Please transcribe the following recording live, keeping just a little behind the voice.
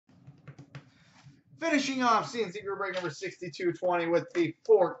Finishing off CNC group break number 6220 with the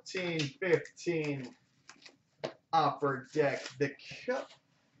 14-15 Upper Deck, the Cup.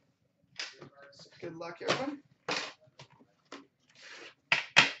 So good luck, everyone.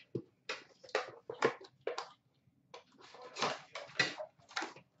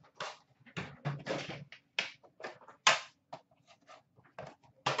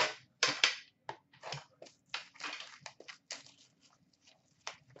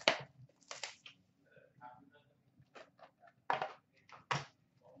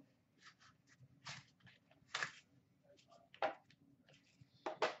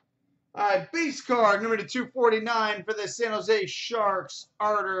 All right, base card number 249 for the San Jose Sharks,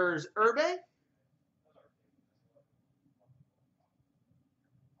 Arturs Urbe.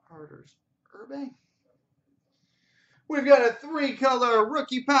 Arturs Urbe. We've got a 3-color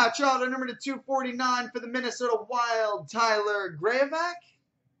rookie patch auto number 249 for the Minnesota Wild, Tyler Graovac.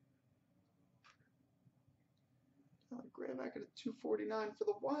 Graovac at a 249 for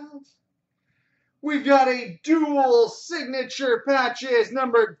the Wild. We've got a dual signature patches,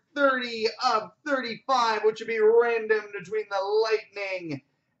 numbered 30 of 35, which would be random between the Lightning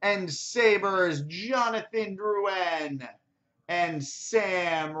and Sabres, Jonathan Drouin and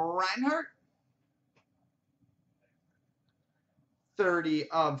Sam Reinhart. 30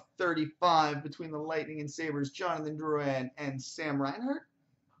 of 35 between the Lightning and Sabres, Jonathan Drouin and Sam Reinhart.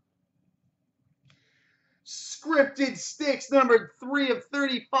 Scripted sticks numbered 3 of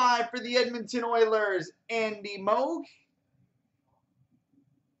 35 for the Edmonton Oilers, Andy Moog.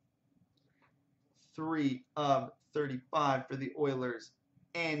 3 of 35 for the Oilers,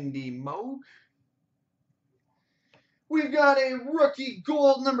 Andy Moog. We've got a rookie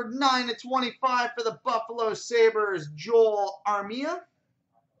gold numbered 9 of 25 for the Buffalo Sabres, Joel Armia.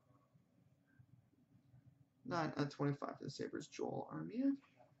 9 of 25 for the Sabres, Joel Armia.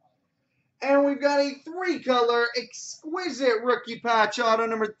 And we've got a 3-color exquisite rookie patch auto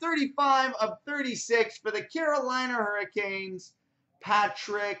number 35 of 36 for the Carolina Hurricanes,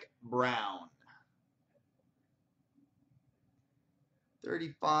 Patrick Brown.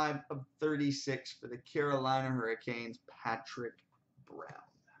 35 of 36 for the Carolina Hurricanes, Patrick Brown.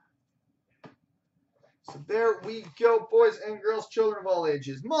 So there we go, boys and girls, children of all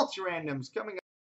ages. Multi-randoms coming up.